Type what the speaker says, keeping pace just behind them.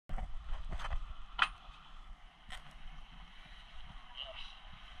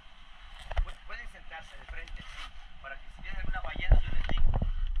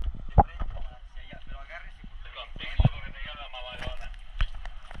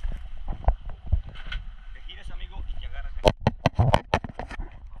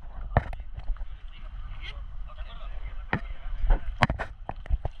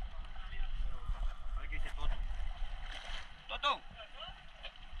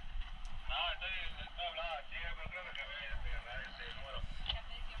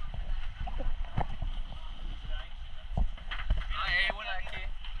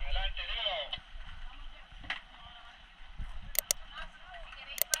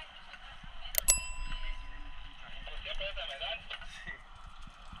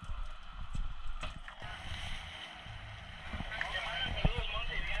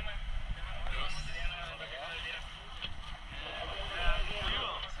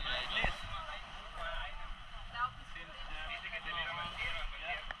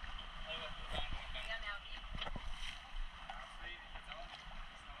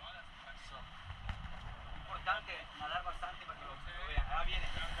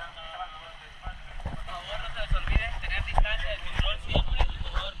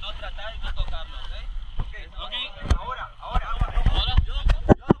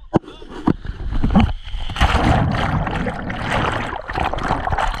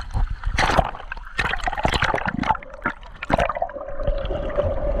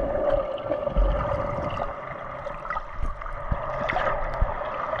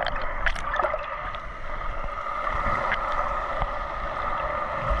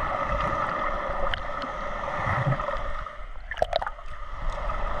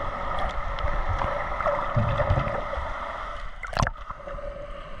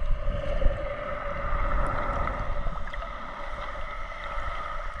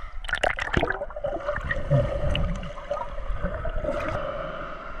Good,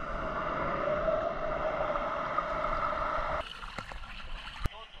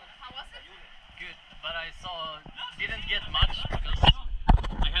 but I didn't get much because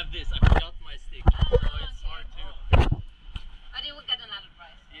I have this. I forgot my stick, so it's hard to. But you will get another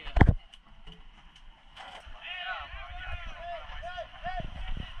prize. Yeah.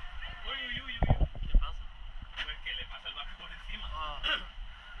 ¿Qué pasa? Pues que le pasa el barco por encima.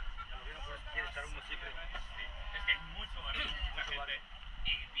 Ya lo vieron, pues quiere echar uno siempre. Sí, es que hay mucho barco, mucha gente.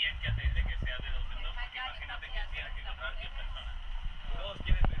 Y bien que hacéis de que sea de 2 en 2, porque imagínate que tienes que encontrar 10 personas. Todos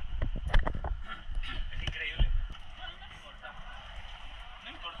quieren ver. Es increíble. No importa. No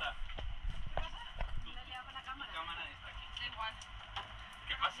importa. Tu cámara está aquí. Da igual.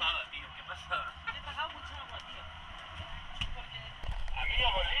 Qué pasada, tío, qué pasada. Me he pagado mucho agua, tío. Porque...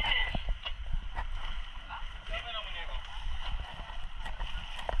 ¡Amigo Bolívar! Dame la muñeco.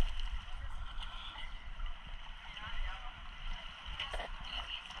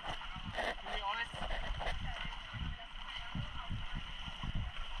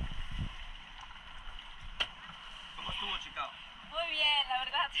 ¿Cómo estuvo, Chicago? Muy bien, la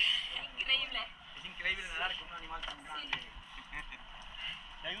verdad. Increíble. Es increíble nadar con un animal tan grande.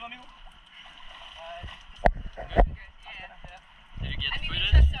 ¿Te ayudo, amigo? Did you get I mean, footage?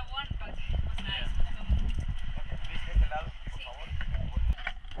 it's just a one, but it was nice. Please, de este lado, por favor.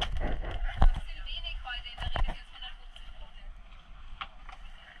 Das sind wenig heute, in der Regel jetzt 150 Punkte.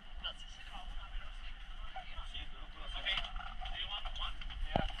 Okay. Do you want one?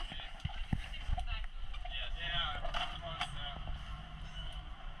 Yeah. Yeah, of course.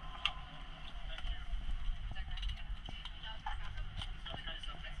 Thank you. Se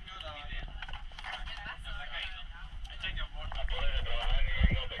ha caído. I check your board.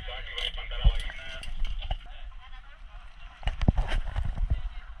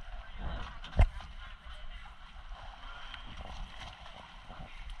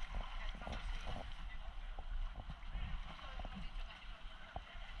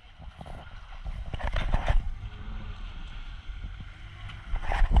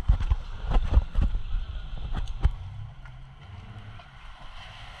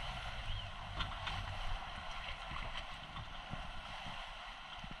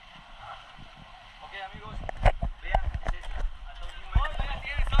 Ok, amigos, vean, es esta. ¡Oh, ya la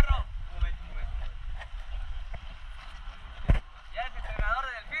tienes, zorro! Un momento. ¡Ya eres entrenador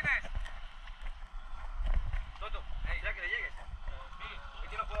de delfines! Toto, ¿ya que le llegues? Sí. Es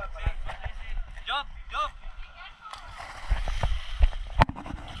que no puedo parar. Sí. ¡Jump!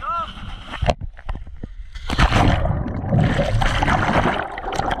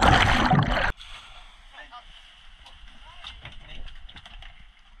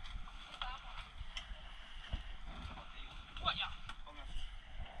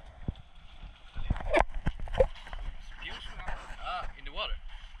 In the water.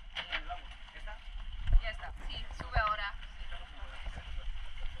 Ya está. Sí, sube ahora.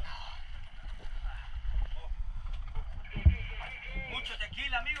 ¡Mucho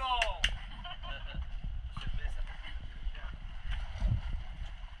tequila, amigo!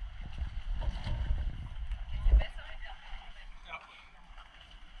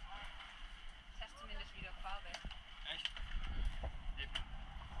 Es hast zumindest wieder Farbe. Echt?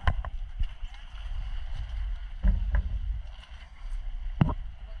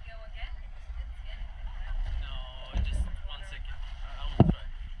 Will go again? Didn't see anything. No, just 1 second. I will try.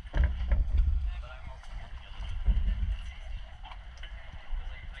 But I'm also getting a little bit.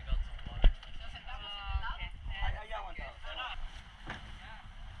 Because I got some water. Okay. Ahí aguantado.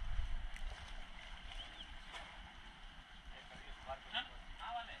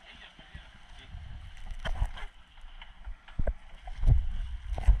 Ah, vale, ellos perdieron. Sí.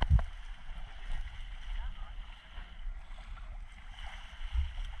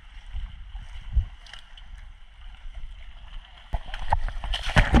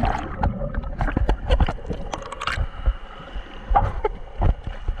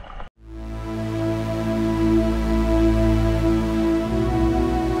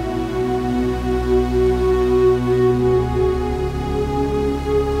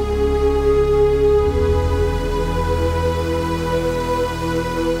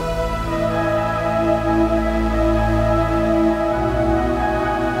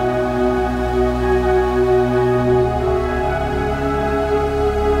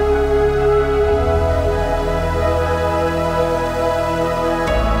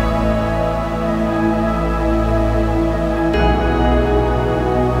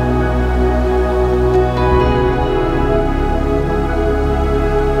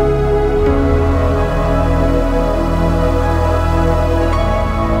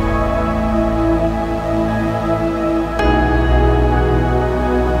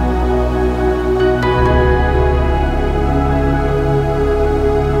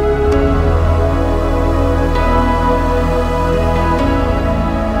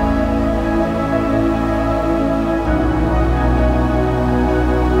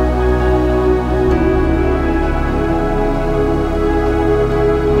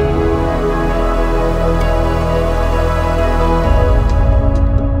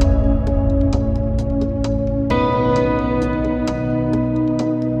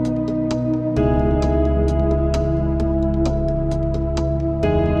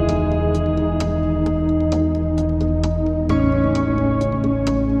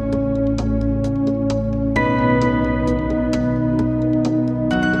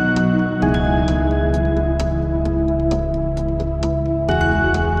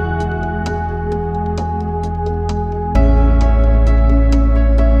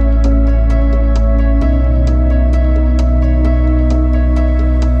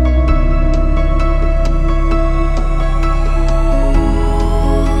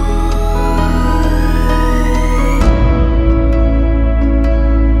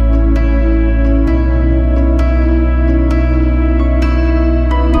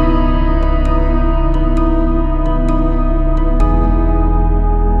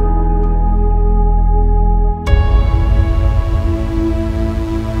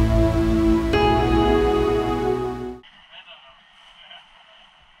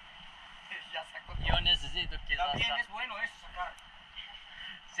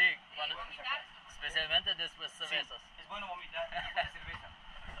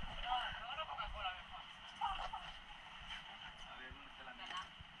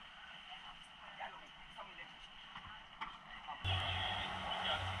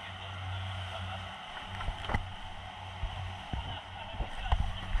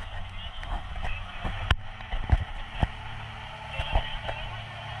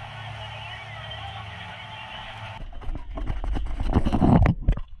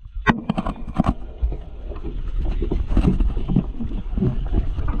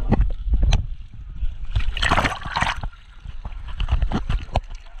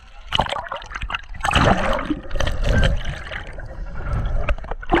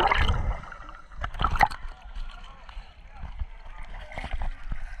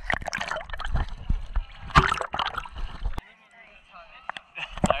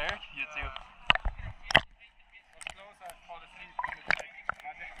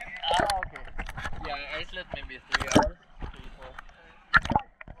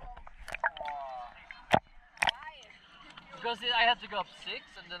 because I had to go up 6,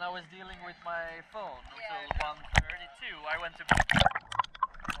 and then I was dealing with my phone until 1:32. I went to.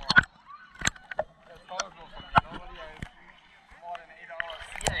 That's horrible for me. Normally I sleep more than 8 hours.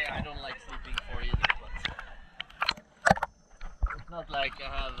 Yeah, I don't like sleeping for either, but it's not like I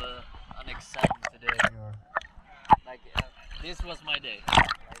have an exam today or like this was my day.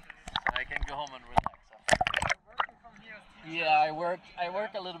 Right? So I can go home and relax. You're working from here as teacher? Yeah, I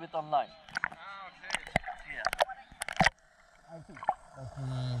work a little bit online. Ah, okay. Yeah. I think that's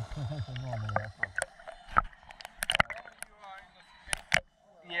profession normally as well. You are in the basic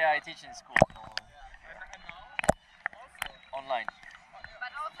school. Yeah, I teach in school normally. And now? Also? Online.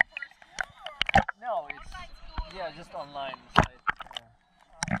 But also for school or No, it's online school? yeah, just online. Site.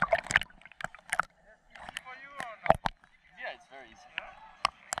 That's easy for you or not? Yeah, it's very easy.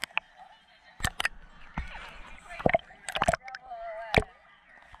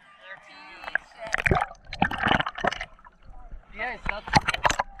 Yeah, it's not.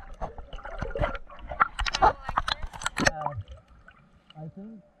 I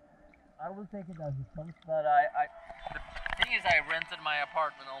think I will take it as it comes, but the thing is, I rented my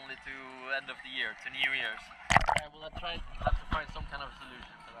apartment only to end of the year, to New Year's. I will have to find some kind of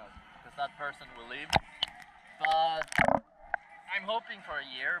solution for that, because that person will leave. But I'm hoping for a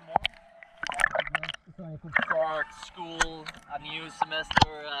year more, so I could start school, a new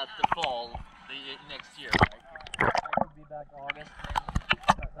semester at the fall, the next year. I could be back August.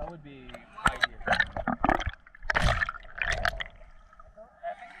 That would be ideal. I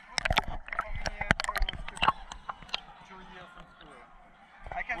think it would be for me to skip 2 years from school.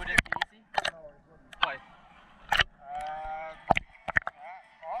 I can Would skip. it be easy? No, it wouldn't. Why? Yeah,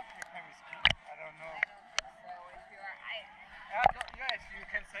 or you can skip. I don't know. Yes, you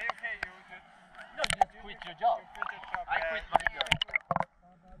can say, okay, you did. No, just quit your job. You quit your job. I quit my job.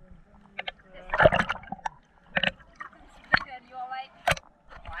 And you're like,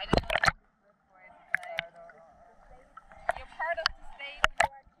 oh, I don't know. You're part of the state, you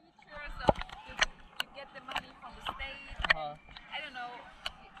are a teacher, so you get the money from the state. I don't know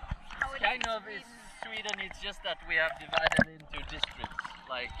how it is Kind in of is Sweden, it's just that we have divided into districts.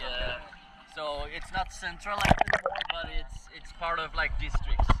 Like, so it's not centralized anymore, but it's part of like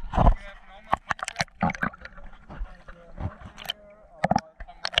districts. You have normal contract.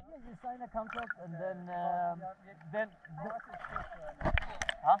 You sign a contract and then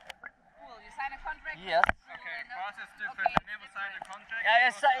Cool, you sign a contract. yes. Okay, for us it's different. Okay. I never signed a contract. I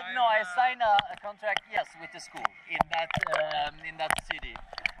because sign a contract, yes, with the school in that city,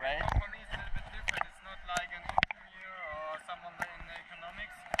 right? For me it's a little bit different. It's not like an engineer or someone in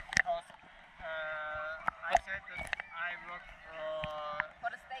economics, because I said that I work For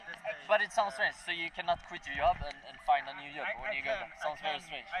the state. the state. But it sounds strange. So you cannot quit your job and find a new job when you go there. Sounds I very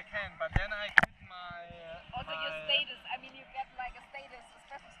strange. can, but then I quit my. Also your status, I mean you get like a status, a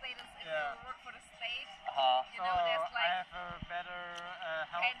special status if you work for the state. You know, there's I like have a better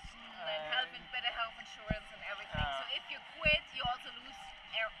health. pension and better health insurance and everything. So if you quit, you also lose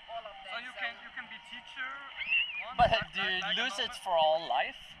all of that. So you can be teacher. But do you lose it for all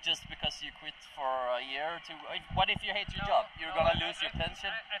life just because you quit for a year or two? What if you hate your job? You're gonna lose your pension?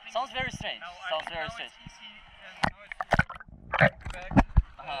 I think Sounds very strange. Sounds very now strange. It's easy, now it's easy to back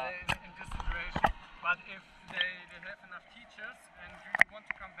in this situation. But if they have enough teachers and you want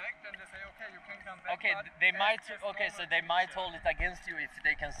to come back, then they say, okay, you can come back. Okay, but they might. as Okay, so normal they might teacher. hold it against you if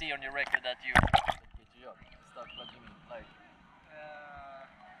they can see on your record that you quit your job. Is that what you mean? Like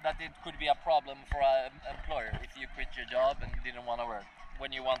that it could be a problem for an employer if you quit your job and didn't want to work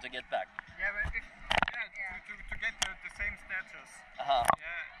when you want to get back. Yeah, but to get the same status. Uh-huh. Yeah,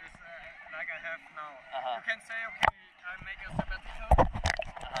 this, like I have now. You can say, okay, I make a sabbatical.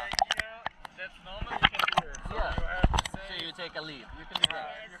 A year, that's normal, you can do it. So Yeah. you have to say, So you take a leave. You can do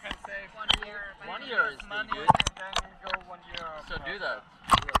that. you can save 1 year. 1 year is still money, good. and then you go 1 year. So do that.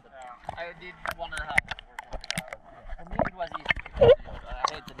 Yeah. I did 1.5. For me it was easy to quit the job.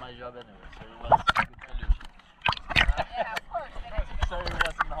 I hated my job anyway, so it was a good solution. Yeah, of course. Then it's So it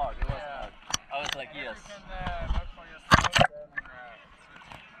wasn't hard. It wasn't hard. I was like, yes. You can work for yourself, then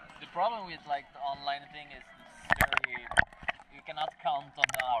The problem with like the online thing is it's very, you cannot count on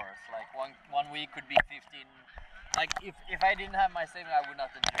the hours. Like one week could be 15. Like if I didn't have my saving, I would not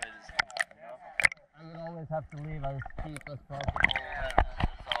enjoy this. You know? I would always have to leave as cheap as possible. So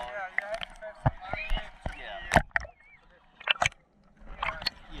yeah, you have to save some money to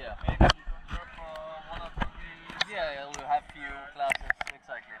yeah. maybe you don't work for 1 or 2 weeks. Yeah, you'll have few classes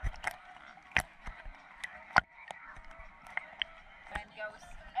exactly. and goes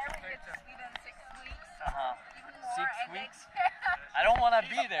every year to Sweden 6 weeks. Even more. 6 and weeks? they- I don't want to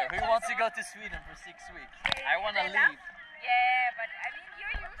be there. Who wants to go to Sweden for 6 weeks? I want to they love leave. Yeah, but I mean,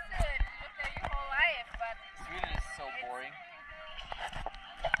 you're used to it. You lived there your whole life, but Sweden is so boring. yeah,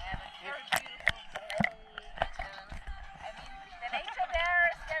 but it's very beautiful place. I mean, the nature there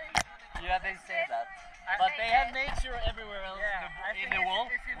is very beautiful. Yeah, they say that. But they have nature everywhere else in the world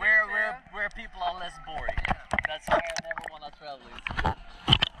where people are less boring. That's why I never want to travel in Sweden.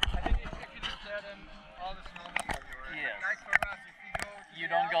 I think if you live there, then all is normal for you. Right? Yes. Like for us, if we go to You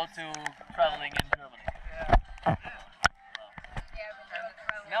the don't go Alps, to traveling in Germany. Yeah, but never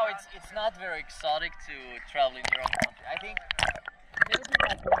travel No, around. it's not very exotic to travel in your own country. I think maybe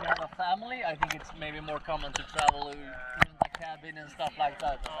like when you have a family, I think it's maybe more common to travel in a cabin and stuff like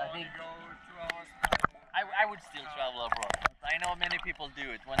that. But I think go 2 hours. I would still travel abroad. I know many people do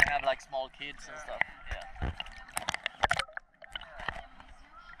it when they have like small kids and stuff. Yeah.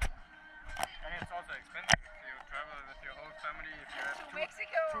 And it's also expensive if you travel with your whole family. If you have To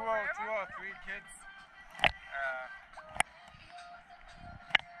Mexico two or or wherever. 3 kids.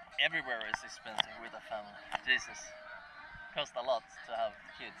 Everywhere is expensive with a family. Jesus. Costs a lot to have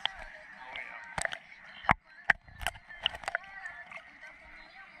kids. Oh yeah.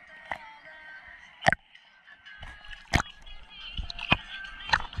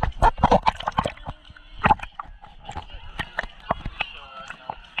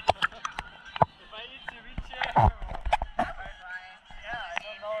 If I eat ceviche, I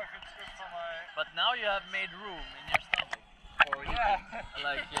don't know if it's good for my. But now you have made room in your stomach for Yeah. eating.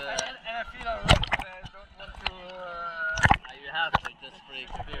 Like And I feel alright, but I don't want to. you have to just for the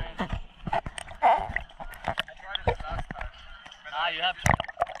experience. I tried it last time. When You have to. 2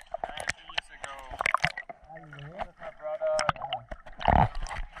 years ago. With my brother.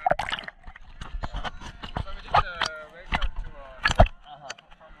 So we did the whale shark tour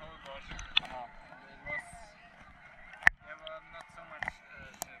from whole boat. It was. There were not so much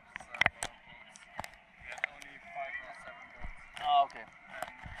ships. We had only 5 or 7 boats. Oh, okay. And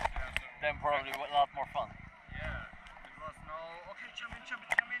yeah, so. Then probably a lot more fun. Yeah. It was no. Okay, jump in.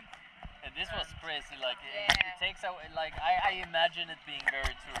 And this was crazy. Like it Yeah. takes out. Like I imagine it being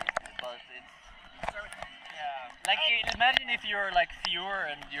very touristy, but it's So, yeah. like imagine if you're like fewer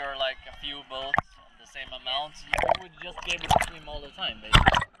and you're like a few boats on the same amount, you would just be able to swim all the time,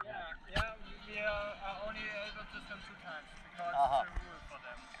 basically. Yeah, we are only able to swim 2 times because Uh-huh. it's a rule for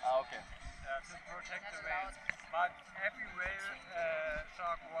them. Okay. To protect the Not whales. allowed. But every whale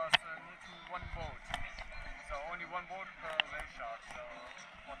shark was near to 1 boat. So only 1 boat per whale shark. So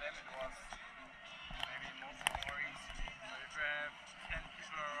for them it was maybe more easy. So if you have 10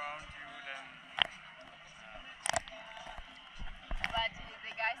 people around you, then But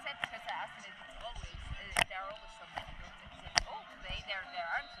the guy said, because I asked him if it's always, there are always so many boats, and he said, oh, today there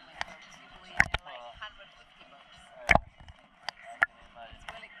aren't so many boats. Usually there are like 150 boats. I can imagine. It's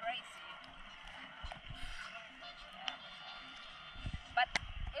really crazy. But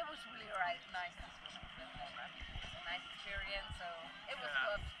it was really nice to swim with them. I mean, it was a nice experience, so it was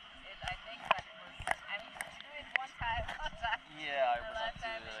worth it, I think. But it was, I mean, to do it one time. Yeah, I The would have to last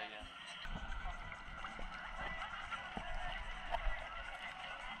time do that again.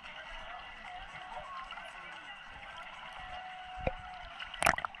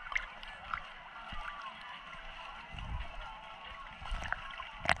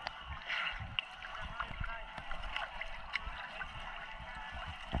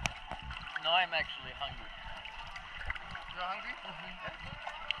 No, I'm actually hungry. you're hungry?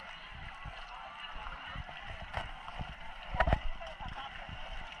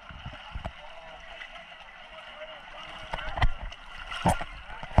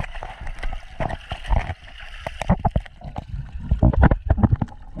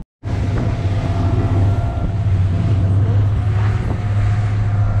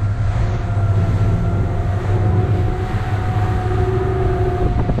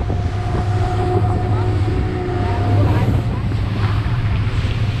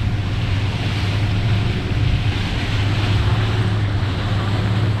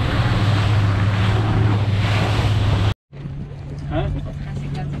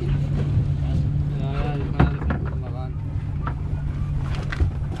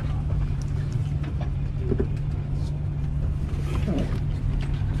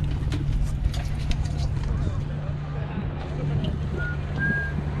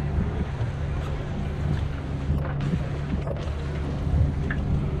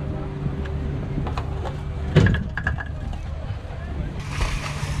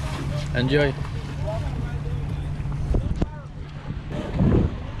 Enjoy.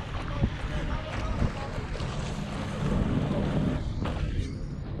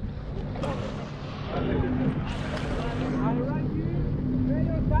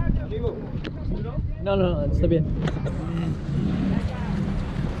 Amigo, No, no, está bien.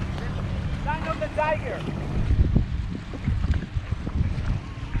 Sign of the tiger.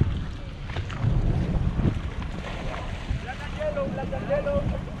 Black and yellow.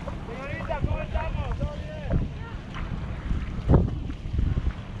 Señorita, ¿cómo estamos? ¿Todo bien?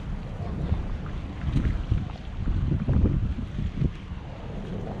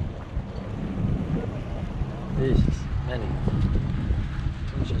 Fishes, many.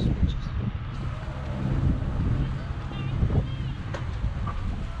 Fishes, fishes.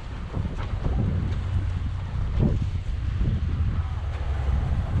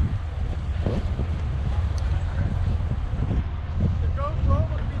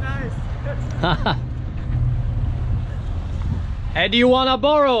 Hey, do you want to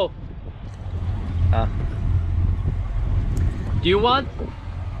borrow? Do you want?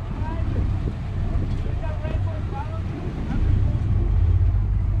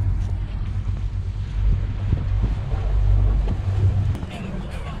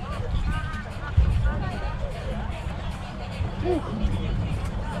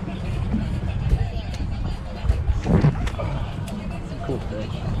 Cool fish.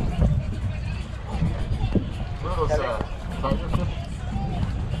 What are those tiger fish?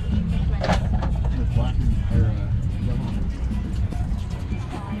 Black or yellow.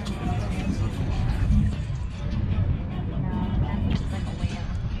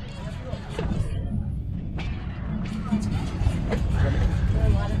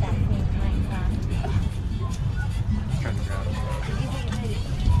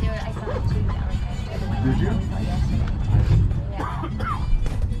 Did you?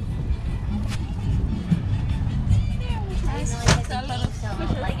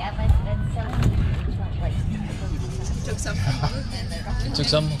 Took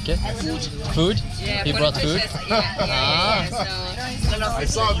some, okay. Food? Yeah, He brought food? Yeah. So, I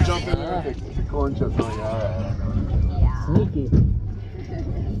saw him jump in there with the corn chips. I'm like, alright. Sneaky.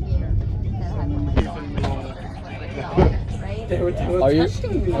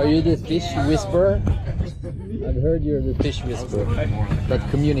 Are you the fish whisperer? I've heard you're the fish whisperer that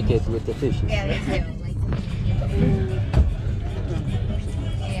communicates with the fishes. yeah, they do.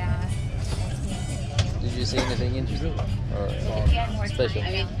 Yeah. Did you see anything interesting or special?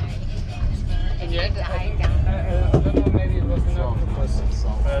 I mean, I don't know, maybe it was an octopus.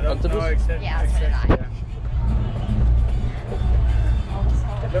 But I don't know exactly. Yeah, so did I.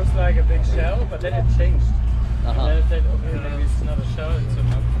 It looks like a big shell, but then it changed. And then Uh-huh. it said, okay, maybe it's not a shell, it's an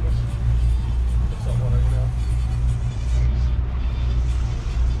octopus. It's not water, you know.